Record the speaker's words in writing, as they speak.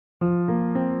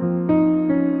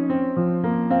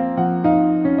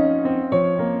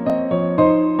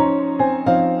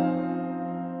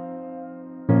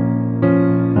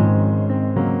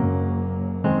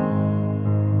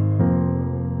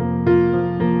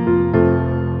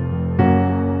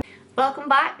Welcome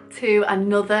back to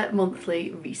another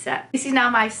monthly reset. This is now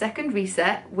my second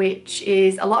reset, which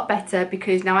is a lot better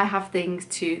because now I have things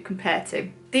to compare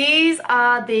to. These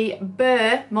are the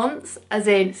BER months, as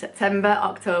in September,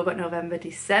 October, November,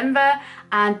 December,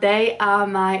 and they are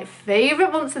my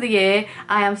favourite months of the year.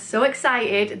 I am so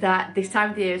excited that this time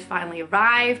of the year has finally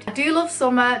arrived. I do love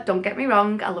summer, don't get me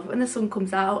wrong, I love it when the sun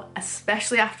comes out,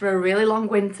 especially after a really long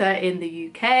winter in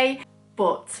the UK,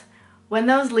 but when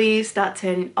those leaves start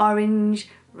turning orange,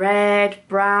 red,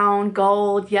 brown,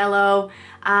 gold, yellow,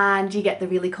 and you get the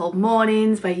really cold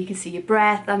mornings where you can see your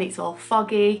breath and it's all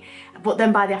foggy, but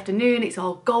then by the afternoon it's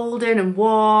all golden and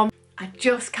warm. I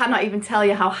just cannot even tell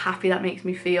you how happy that makes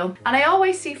me feel. And I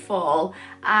always see fall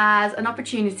as an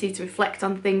opportunity to reflect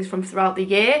on things from throughout the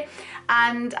year,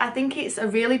 and I think it's a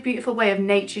really beautiful way of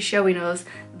nature showing us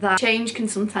that change can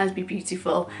sometimes be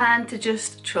beautiful and to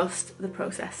just trust the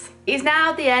process. It's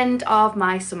now the end of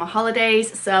my summer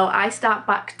holidays, so I start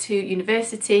back to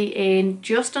university in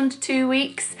just under 2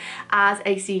 weeks as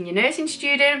a senior nursing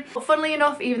student. But funnily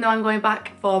enough, even though I'm going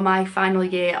back for my final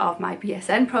year of my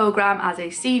BSN programme as a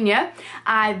senior,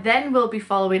 I then will be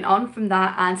following on from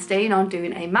that and staying on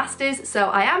doing a master's. So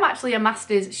I am actually a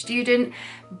master's student,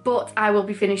 but I will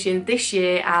be finishing this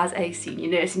year as a senior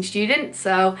nursing student.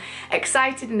 So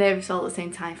excited and nervous all at the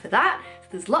same time for that. So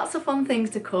there's lots of fun things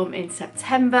to come in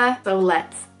September, so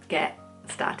let's get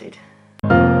started.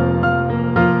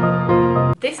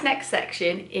 This next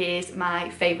section is my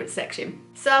favourite section.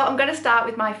 So I'm going to start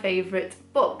with my favourite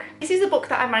book. This is a book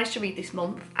that I managed to read this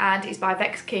month, and it's by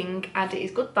Vex King, and it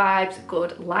is Good Vibes,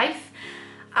 Good Life.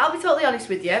 I'll be totally honest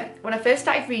with you, when I first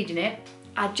started reading it,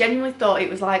 I genuinely thought it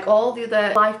was like all the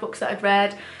other life books that I'd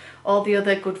read, all the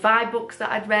other good vibe books that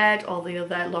I'd read, all the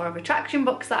other law of attraction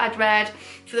books that I'd read.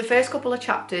 For the first couple of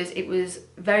chapters, it was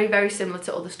very, very similar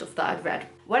to other stuff that I'd read.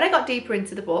 When I got deeper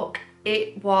into the book,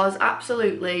 it was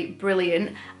absolutely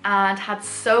brilliant and had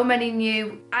so many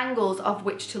new angles of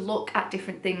which to look at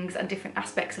different things and different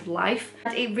aspects of life.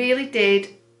 And it really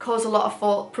did cause a lot of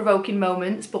thought-provoking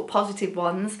moments, but positive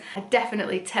ones. I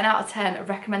definitely, 10 out of 10,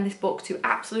 recommend this book to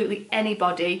absolutely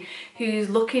anybody who's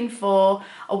looking for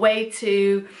a way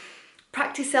to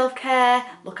practice self-care,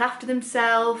 look after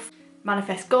themselves,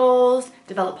 manifest goals,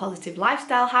 develop positive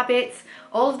lifestyle habits,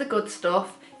 all of the good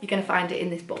stuff. You're going to find it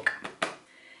in this book.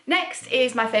 Next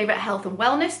is my favourite health and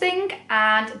wellness thing,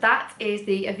 and that is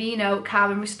the Aveeno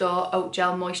Calm and Restore Oat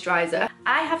Gel Moisturiser.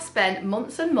 I have spent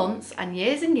months and months and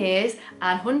years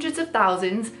and hundreds of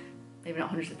thousands, maybe not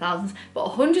hundreds of thousands, but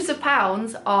hundreds of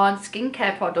pounds on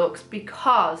skincare products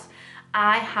because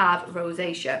I have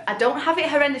rosacea. I don't have it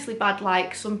horrendously bad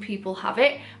like some people have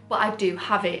it, but I do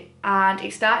have it, and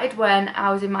it started when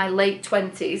I was in my late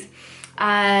 20s.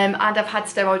 And I've had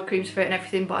steroid creams for it and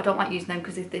everything, but I don't like using them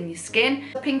because they thin your skin.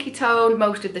 Pinky tone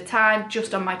most of the time,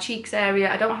 just on my cheeks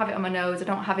area. I don't have it on my nose, I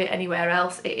don't have it anywhere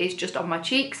else. It is just on my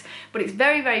cheeks, but it's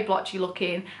very, very blotchy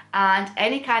looking, and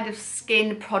any kind of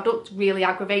skin product really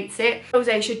aggravates it.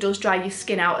 Rosacea does dry your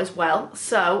skin out as well,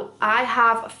 so I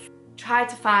have tried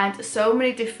to find so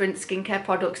many different skincare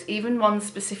products, even ones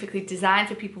specifically designed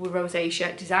for people with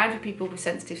rosacea, designed for people with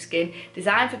sensitive skin,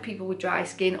 designed for people with dry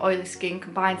skin, oily skin,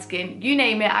 combined skin, you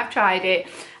name it, I've tried it.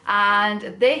 And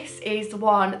this is the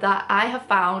one that I have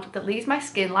found that leaves my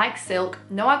skin like silk,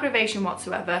 no aggravation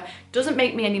whatsoever, doesn't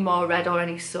make me any more red or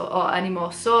any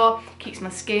more sore, keeps my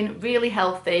skin really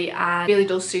healthy and really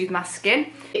does soothe my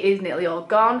skin. It is nearly all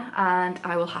gone and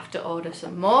I will have to order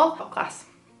some more. Top class.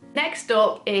 Next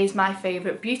up is my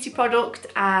favourite beauty product,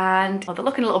 and well, they're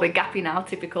looking a little bit gappy now,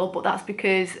 typical, but that's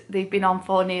because they've been on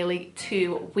for nearly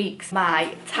 2 weeks.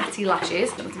 My Tatty lashes,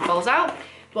 nothing falls out,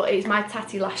 but it's my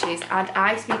Tatty lashes, and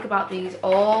I speak about these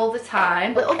all the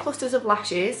time. Little clusters of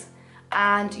lashes,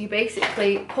 and you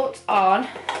basically put on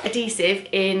adhesive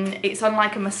it's on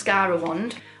like a mascara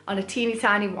wand, on a teeny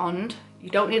tiny wand. You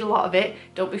don't need a lot of it,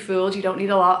 don't be fooled, you don't need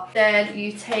a lot. Then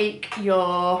you take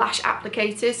your lash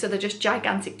applicators, so they're just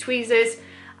gigantic tweezers,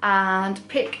 and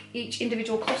pick each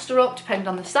individual cluster up depending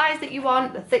on the size that you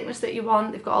want, the thickness that you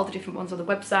want. They've got all the different ones on the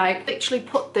website. Literally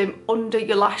put them under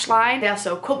your lash line. They are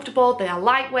so comfortable, they are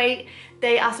lightweight,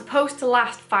 they are supposed to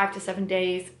last 5 to 7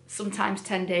 days, sometimes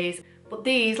 10 days. But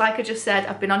these, like I just said,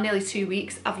 I've been on nearly 2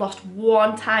 weeks. I've lost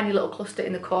one tiny little cluster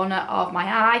in the corner of my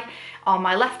eye, on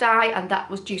my left eye, and that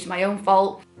was due to my own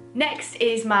fault. Next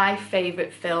is my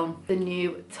favourite film, the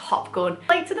new Top Gun.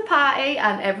 Late to the party,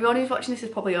 and everyone who's watching this has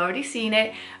probably already seen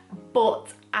it, but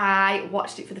I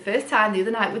watched it for the first time the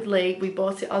other night with Lee. We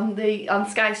bought it on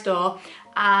Sky Store,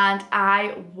 and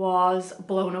I was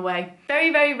blown away.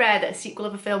 Very, very rare that a sequel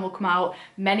of a film will come out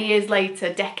many years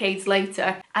later, decades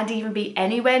later, and even be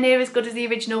anywhere near as good as the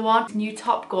original one. The new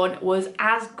Top Gun was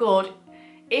as good,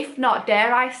 if not,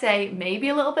 dare I say, maybe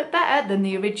a little bit better than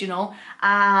the original,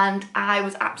 and I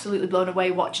was absolutely blown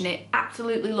away watching it.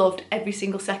 Absolutely loved every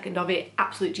single second of it.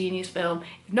 Absolute genius film. If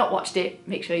you've not watched it,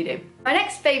 make sure you do. My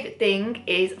next favourite thing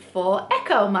is for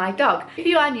Echo, my dog. If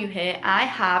you are new here, I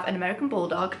have an American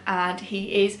Bulldog and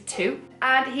he is 2,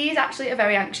 and he is actually a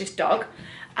very anxious dog.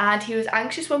 And he was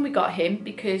anxious when we got him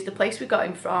because the place we got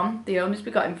him from, the owners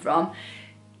we got him from,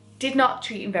 did not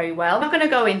treat him very well. I'm not going to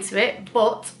go into it,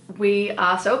 but we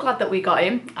are so glad that we got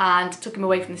him and took him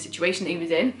away from the situation that he was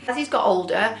in. As he's got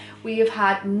older, we have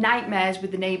had nightmares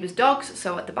with the neighbours' dogs.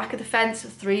 So at the back of the fence,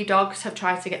 3 dogs have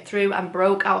tried to get through and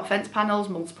broke our fence panels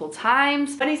multiple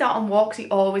times. When he's out on walks, he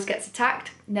always gets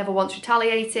attacked, never once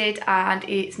retaliated, and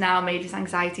it's now made his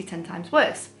anxiety 10 times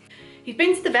worse. He's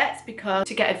been to the vets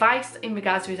to get advice in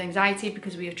regards to his anxiety,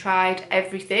 because we have tried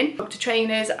everything. Spoke to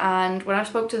trainers, and when I've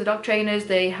spoke to the dog trainers,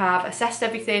 they have assessed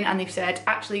everything and they've said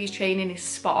actually his training is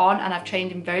spot on, and I've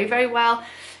trained him very, very well.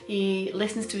 He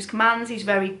listens to his commands, he's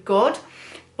very good,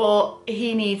 but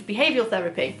he needs behavioural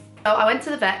therapy. So I went to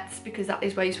the vets because that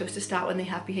is where you're supposed to start when they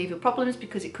have behavioural problems,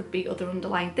 because it could be other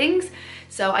underlying things.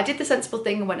 So I did the sensible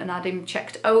thing and went and had him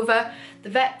checked over. The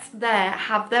vets there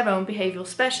have their own behavioural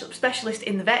specialist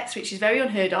in the vets, which is very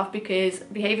unheard of because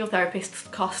behavioural therapists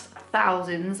cost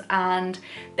thousands, and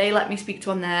they let me speak to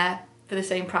one there for the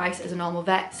same price as a normal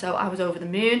vet. So I was over the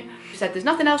moon. She said there's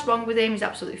nothing else wrong with him, he's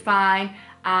absolutely fine,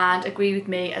 and agree with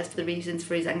me as to the reasons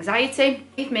for his anxiety.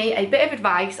 Gave me a bit of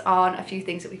advice on a few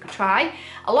things that we could try.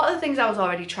 A lot of the things I was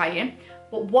already trying,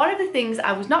 but one of the things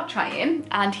I was not trying,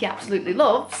 and he absolutely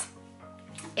loves,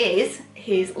 is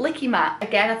his licky mat.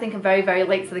 Again, I think I'm very, very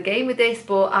late to the game with this,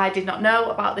 but I did not know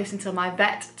about this until my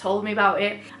vet told me about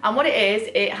it. And what it is,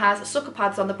 it has sucker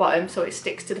pads on the bottom so it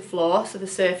sticks to the floor, so the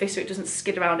surface, so it doesn't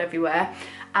skid around everywhere.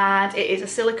 And it is a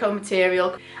silicone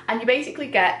material, and you basically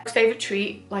get his favourite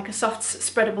treat, like a soft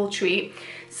spreadable treat.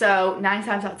 So 9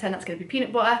 times out of 10 that's going to be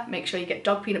peanut butter. Make sure you get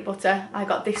dog peanut butter. I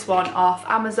got this one off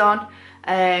Amazon.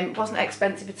 It wasn't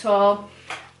expensive at all.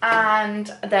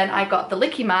 And then I got the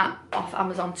licky mat off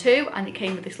Amazon too, and it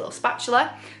came with this little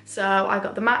spatula. So I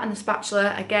got the mat and the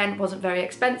spatula, again, wasn't very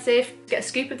expensive. Get a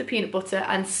scoop of the peanut butter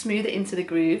and smooth it into the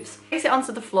grooves. Place it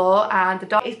onto the floor, and the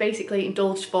dog is basically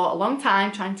indulged for a long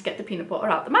time trying to get the peanut butter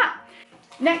out the mat.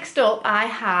 Next up, I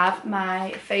have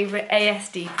my favourite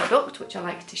ASD product, which I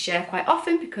like to share quite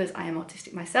often because I am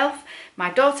autistic myself. My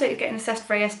daughter is getting assessed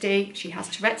for ASD. She has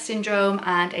Tourette's syndrome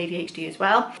and ADHD as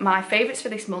well. My favourites for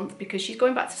this month, because she's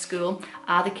going back to school,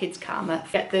 are the Kids Calmer.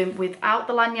 Get them without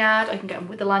the lanyard, or you can get them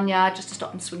with the lanyard just to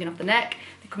stop them swinging off the neck.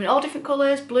 They come in all different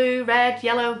colours: blue, red,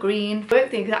 yellow, green.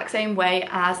 Work the exact same way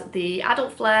as the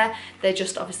adult flare. They're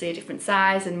just obviously a different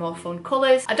size and more fun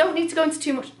colours. I don't need to go into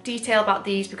too much detail about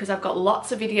these because I've got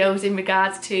lots of videos in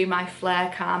regards to my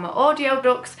Flare Calmer audio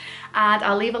products, and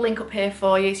I'll leave a link up here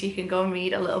for you so you can go and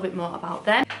read a little bit more about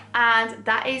them. And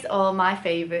that is all my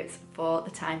favourites for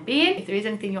the time being. If there is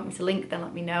anything you want me to link, then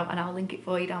let me know and I'll link it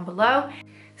for you down below.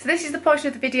 So this is the portion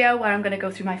of the video where I'm going to go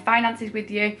through my finances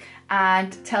with you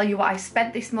and tell you what I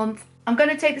spent this month. I'm going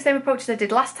to take the same approach as I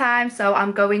did last time, so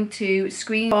I'm going to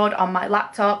screen record on my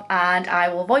laptop and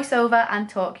I will voice over and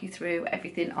talk you through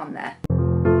everything on there.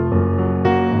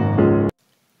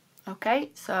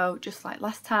 Okay, so just like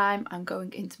last time, I'm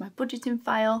going into my budgeting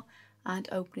file and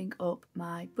opening up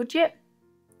my budget.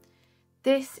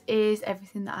 This is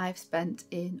everything that I've spent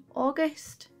in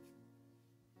August.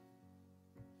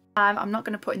 I'm not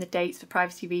going to put in the dates for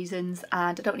privacy reasons,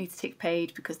 and I don't need to tick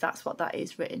paid because that's what that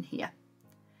is written here.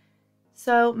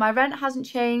 So my rent hasn't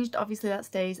changed, obviously that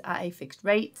stays at a fixed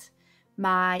rate.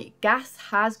 My gas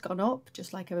has gone up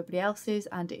just like everybody else's,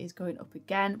 and it is going up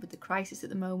again with the crisis at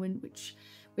the moment, which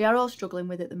we are all struggling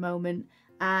with at the moment.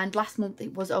 And last month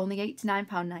it was only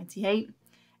 £89.98.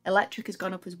 Electric has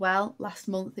gone up as well. Last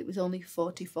month it was only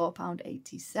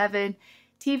 £44.87.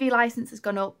 TV licence has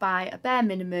gone up by a bare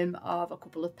minimum of a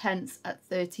couple of pence at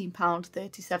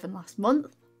 £13.37 last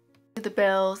month. The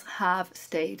bills have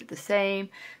stayed the same,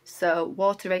 so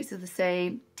water rates are the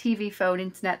same, TV, phone,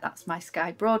 internet, that's my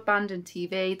Sky broadband, and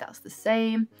TV, that's the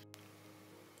same.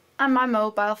 And my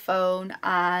mobile phone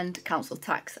and council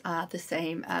tax are the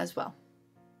same as well.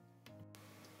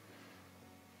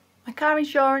 My car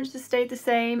insurance has stayed the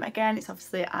same, again it's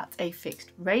obviously at a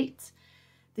fixed rate.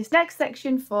 This next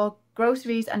section for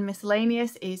groceries and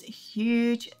miscellaneous is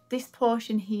huge. This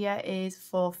portion here is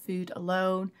for food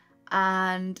alone,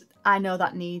 and I know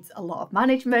that needs a lot of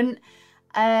management,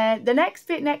 The next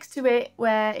bit next to it,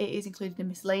 where it is included in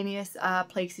miscellaneous, are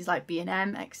places like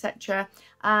B&M, etc.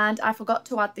 And I forgot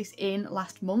to add this in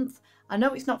last month. I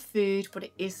know it's not food, but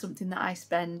it is something that I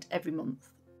spend every month.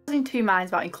 I was in two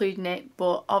minds about including it,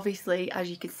 but obviously, as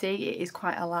you can see, it is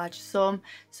quite a large sum,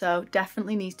 so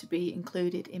definitely needs to be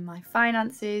included in my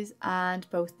finances, and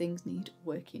both things need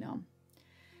working on.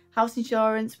 House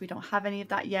insurance, we don't have any of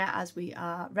that yet as we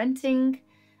are renting.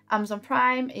 Amazon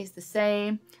Prime is the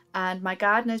same, and my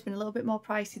gardener has been a little bit more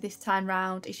pricey this time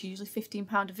round. It's usually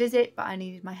 £15 a visit, but I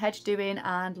needed my hedge doing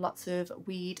and lots of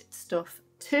weed stuff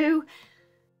too.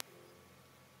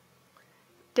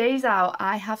 Days out,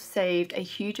 I have saved a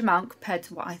huge amount compared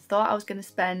to what I thought I was going to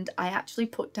spend. I actually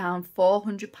put down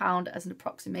 £400 as an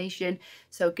approximation,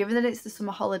 so given that it's the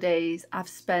summer holidays, I've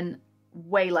spent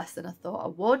way less than I thought I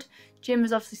would. Gym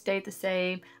has obviously stayed the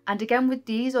same, and again with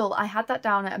diesel, I had that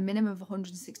down at a minimum of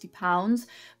 £160,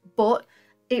 but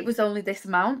it was only this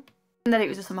amount, and that it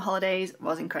was the summer holidays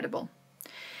was incredible.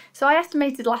 So I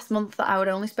estimated last month that I would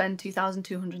only spend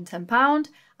 £2,210.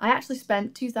 I actually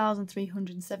spent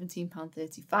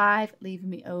 £2,317.35, leaving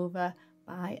me over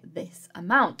by this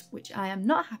amount, which I am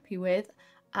not happy with.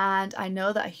 And I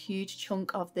know that a huge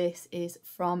chunk of this is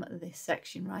from this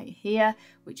section right here,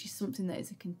 which is something that is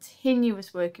a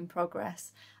continuous work in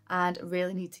progress, and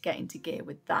really need to get into gear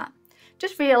with that.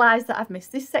 Just realised that I've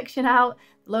missed this section out.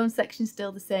 The loan section's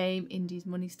still the same, Indy's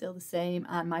money's still the same,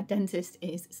 and my dentist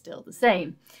is still the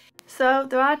same. So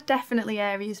there are definitely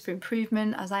areas for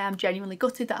improvement, as I am genuinely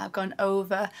gutted that I've gone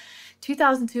over.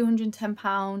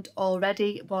 £2,210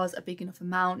 already was a big enough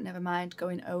amount, never mind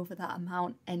going over that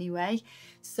amount anyway.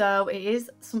 So it is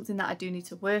something that I do need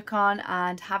to work on,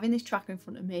 and having this tracker in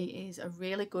front of me is a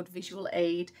really good visual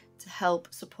aid to help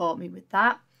support me with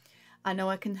that. I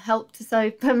know I can help to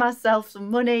save myself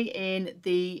some money in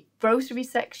the grocery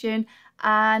section,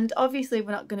 and obviously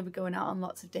we're not going to be going out on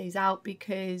lots of days out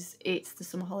because it's the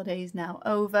summer holidays now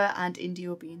over and Indy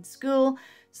will be in school.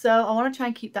 So I want to try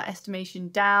and keep that estimation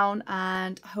down,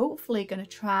 and hopefully going to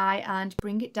try and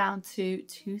bring it down to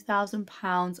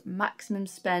 £2,000 maximum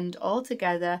spend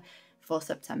altogether for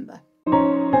September.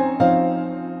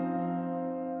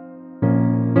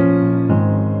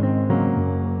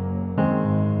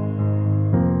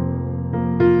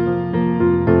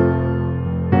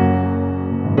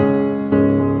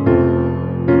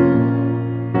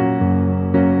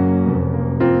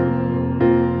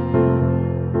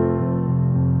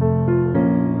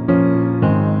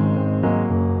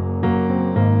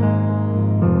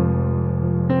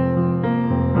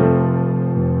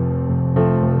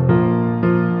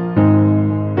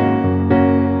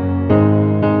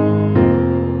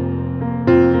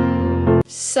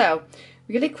 So,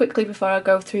 really quickly before I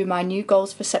go through my new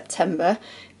goals for September,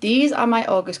 these are my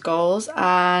August goals,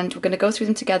 and we're going to go through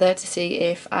them together to see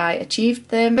if I achieved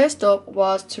them. First up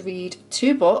was to read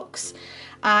 2 books.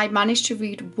 I managed to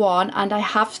read 1, and I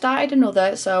have started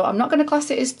another, so I'm not going to class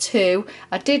it as 2.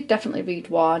 I did definitely read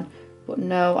 1, but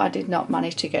no, I did not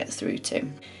manage to get through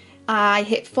 2. I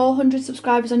hit 400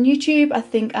 subscribers on YouTube. I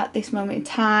think at this moment in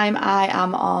time I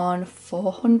am on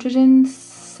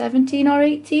 417 or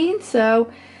 18, so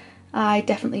I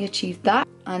definitely achieved that,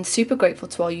 and super grateful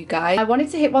to all you guys. I wanted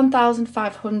to hit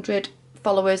 1,500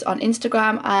 followers on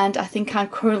Instagram, and I think I'm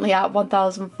currently at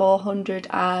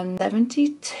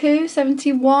 1,472,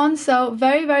 71, so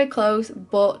very close,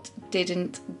 but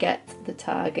didn't get the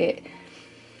target.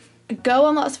 Go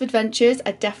on lots of adventures,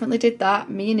 I definitely did that.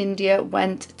 Me and India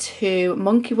went to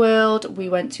Monkey World, we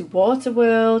went to Water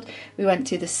World, we went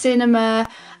to the cinema,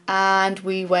 and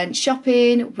we went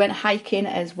shopping, went hiking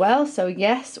as well. So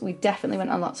yes, we definitely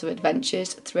went on lots of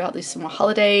adventures throughout these summer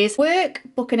holidays. Work,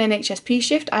 book an NHSP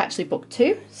shift, I actually booked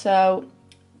 2, so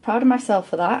proud of myself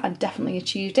for that, and definitely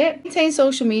achieved it. Maintain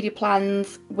social media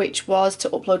plans, which was to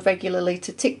upload regularly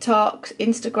to TikTok,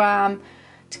 Instagram,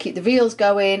 to keep the reels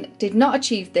going. Did not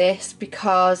achieve this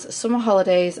because summer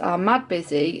holidays are mad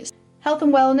busy. Health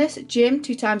and wellness, gym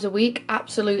 2 times a week,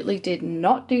 absolutely did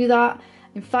not do that.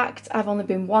 In fact, I've only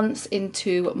been once in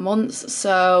 2 months,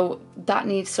 so that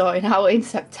needs sorting out in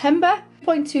September.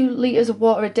 0.2 litres of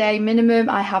water a day minimum,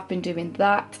 I have been doing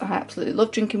that. I absolutely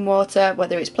love drinking water,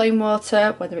 whether it's plain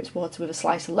water, whether it's water with a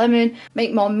slice of lemon.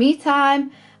 Make more me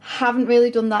time. Haven't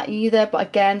really done that either, but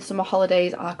again, summer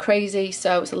holidays are crazy,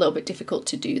 so it's a little bit difficult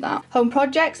to do that. Home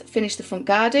projects, finish the front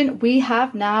garden. We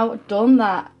have now done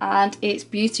that, and it's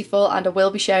beautiful, and I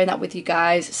will be sharing that with you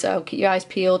guys, so keep your eyes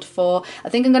peeled for, I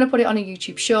think I'm going to put it on a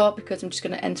YouTube short, because I'm just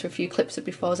going to enter a few clips of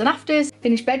befores and afters.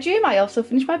 Finished bedroom, I also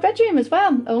finished my bedroom as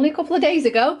well, only a couple of days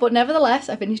ago, but nevertheless,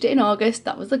 I finished it in August,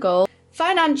 that was the goal.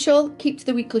 Financial, keep to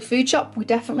the weekly food shop. We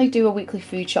definitely do a weekly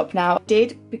food shop now.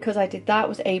 Because I did that,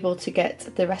 was able to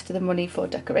get the rest of the money for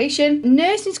decoration.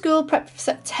 Nursing school prep for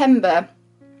September.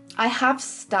 I have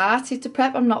started to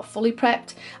prep, I'm not fully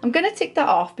prepped. I'm going to tick that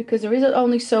off because there is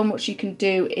only so much you can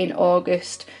do in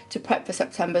August to prep for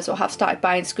September, so I have started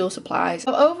buying school supplies.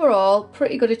 So overall,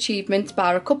 pretty good achievements,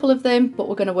 bar a couple of them, but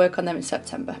we're going to work on them in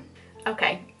September.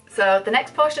 Okay, so the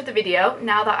next portion of the video,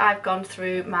 now that I've gone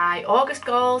through my August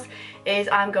goals, is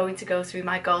I'm going to go through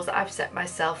my goals that I've set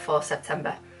myself for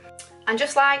September. And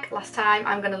just like last time,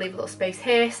 I'm going to leave a little space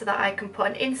here so that I can put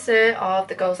an insert of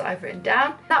the goals that I've written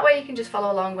down. That way you can just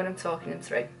follow along when I'm talking them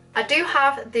through. I do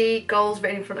have the goals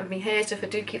written in front of me here, so if I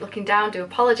do keep looking down, do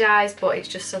apologise, but it's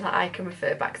just so that I can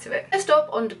refer back to it. First up,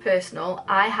 under personal,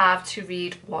 I have to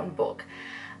read one book.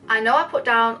 I know I put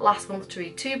down last month to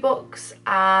read 2 books,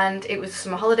 and it was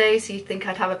summer holidays, so you'd think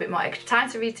I'd have a bit more extra time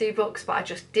to read 2 books, but I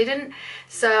just didn't.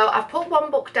 So I've put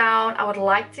 1 book down. I would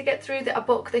like to get through a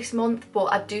book this month, but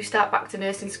I do start back to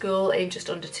nursing school in just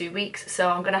under 2 weeks, so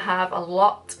I'm going to have a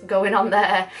lot going on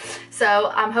there.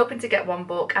 So I'm hoping to get 1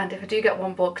 book, and if I do get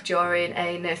 1 book during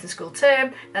a nursing school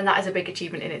term, then that is a big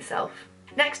achievement in itself.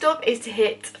 Next up is to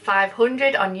hit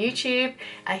 500 on YouTube,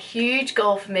 a huge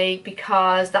goal for me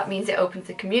because that means it opens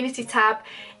the community tab.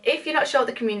 If you're not sure what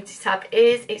the community tab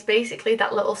is, it's basically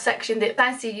that little section that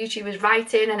fancy YouTubers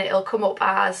write in, and it'll come up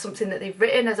as something that they've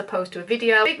written as opposed to a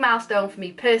video. Big milestone for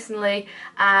me personally,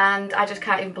 and I just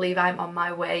can't even believe I'm on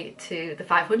my way to the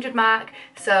 500 mark.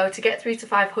 So to get through to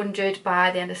 500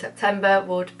 by the end of September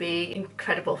would be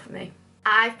incredible for me.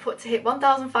 I've put to hit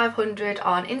 1,500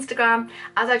 on Instagram.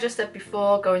 As I just said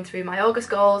before, going through my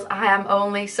August goals, I am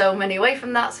only so many away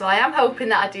from that, so I am hoping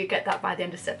that I do get that by the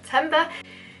end of September.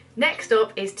 Next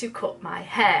up is to cut my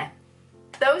hair.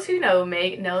 Those who know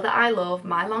me know that I love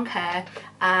my long hair,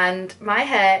 and my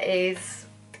hair is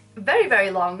very,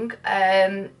 very long.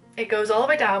 It goes all the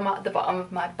way down at the bottom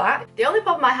of my back. The only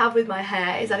problem I have with my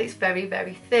hair is that it's very,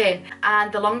 very thin,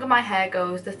 and the longer my hair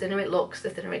goes, the thinner it looks, the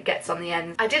thinner it gets on the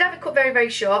end. I did have it cut very, very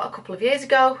short a couple of years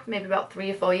ago, maybe about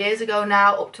 3 or 4 years ago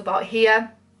now, up to about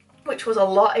here, which was a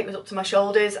lot. It was up to my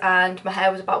shoulders, and my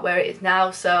hair was about where it is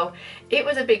now, so it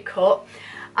was a big cut.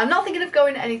 I'm not thinking of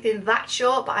going anything that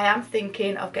short, but I am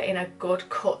thinking of getting a good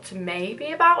cut to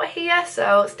maybe about here,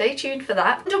 so stay tuned for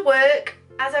that. Under work,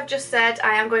 as I've just said,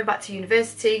 I am going back to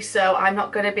university, so I'm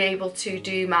not going to be able to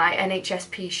do my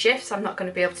NHSP shifts. I'm not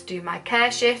going to be able to do my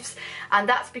care shifts, and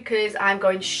that's because I'm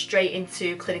going straight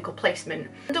into clinical placement.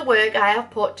 Under work, I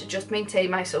have put to just maintain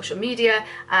my social media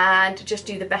and just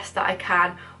do the best that I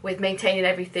can with maintaining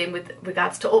everything with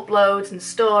regards to uploads and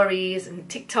stories and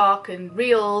TikTok and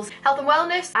Reels. Health and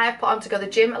wellness, I have put on to go to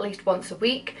the gym at least once a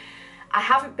week. I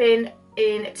haven't been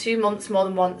in 2 months more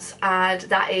than once, and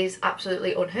that is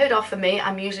absolutely unheard of for me.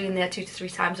 I'm usually in there 2 to 3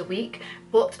 times a week,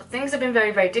 but things have been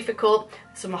very, very difficult.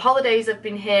 Summer holidays have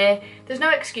been here. There's no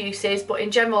excuses, but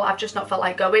in general I've just not felt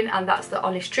like going, and that's the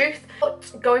honest truth.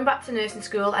 But going back to nursing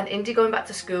school and Indy going back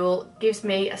to school gives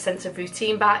me a sense of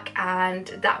routine back, and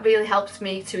that really helps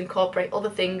me to incorporate other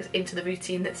things into the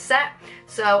routine that's set.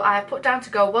 So I put down to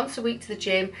go once a week to the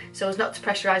gym so as not to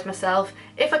pressurise myself.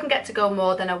 If I can get to go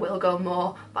more, then I will go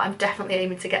more, but I'm definitely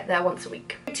aiming to get there once a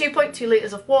week. 2.2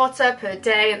 litres of water per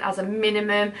day and as a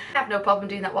minimum. I have no problem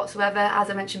doing that whatsoever. As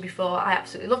I mentioned before, I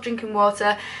absolutely love drinking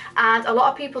water, and a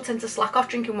lot of people tend to slack off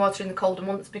drinking water in the colder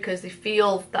months because they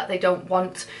feel that they don't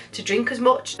want to drink as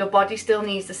much. Your body still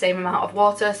needs the same amount of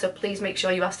water, so please make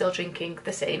sure you are still drinking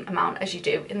the same amount as you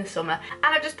do in the summer. And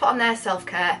I've just put on there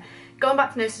self-care. Going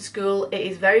back to nursing school, it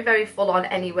is very, very full on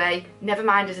anyway, never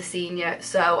mind as a senior,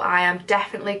 so I am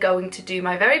definitely going to do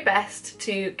my very best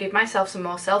to give myself some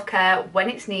more self-care when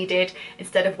it's needed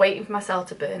instead of waiting for myself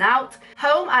to burn out.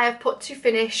 Home, I have put to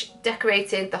finish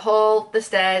decorating the hall, the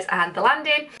stairs and the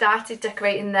landing. Started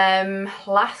decorating them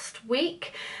last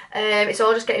week. It's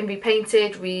all just getting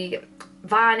repainted,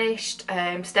 re-varnished,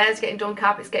 stairs getting done,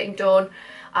 carpets getting done,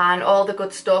 and all the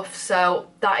good stuff. So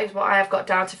that is what I have got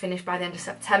down to finish by the end of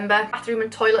September. Bathroom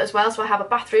and toilet as well, so I have a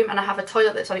bathroom and I have a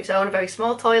toilet that's on its own, a very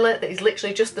small toilet that is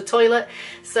literally just the toilet,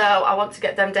 so I want to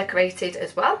get them decorated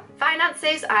as well.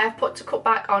 Finances, I have put to cut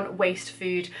back on waste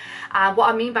food, and what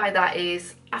I mean by that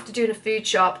is after doing a food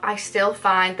shop, I still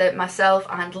find that myself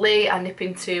and Lee are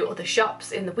nipping to other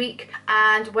shops in the week,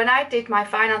 and when I did my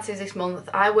finances this month,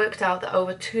 I worked out that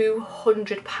over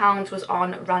 £200 was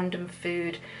on random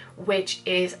food, which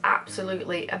is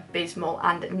absolutely abysmal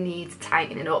and needs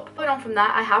tightening up. Going on from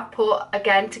that, I have put,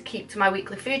 again, to keep to my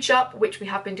weekly food shop, which we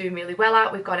have been doing really well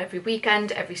at. We've gone every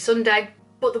weekend, every Sunday.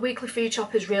 but the weekly food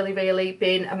shop has really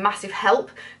been a massive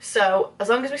help. So as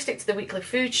long as we stick to the weekly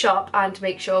food shop and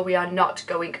make sure we are not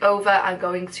going over and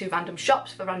going to random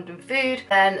shops for random food,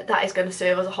 then that is going to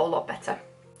serve us a whole lot better.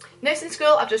 Nursing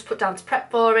school I've just put down to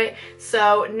prep for it,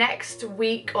 so next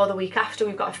week or the week after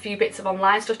we've got a few bits of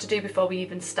online stuff to do before we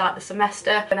even start the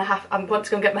semester. And I want to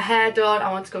go and get my hair done,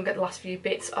 I want to go and get the last few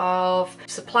bits of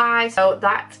supplies, so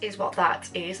that is what that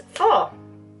is for.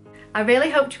 I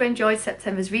really hope you enjoyed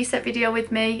September's reset video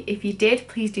with me. If you did,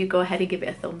 please do go ahead and give it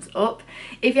a thumbs up.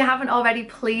 If you haven't already,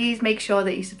 please make sure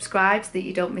that you subscribe so that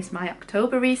you don't miss my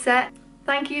October reset.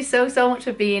 Thank you so much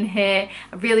for being here.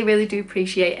 I really do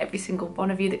appreciate every single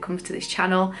one of you that comes to this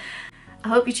channel. I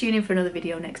hope you tune in for another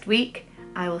video next week.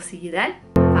 I will see you then.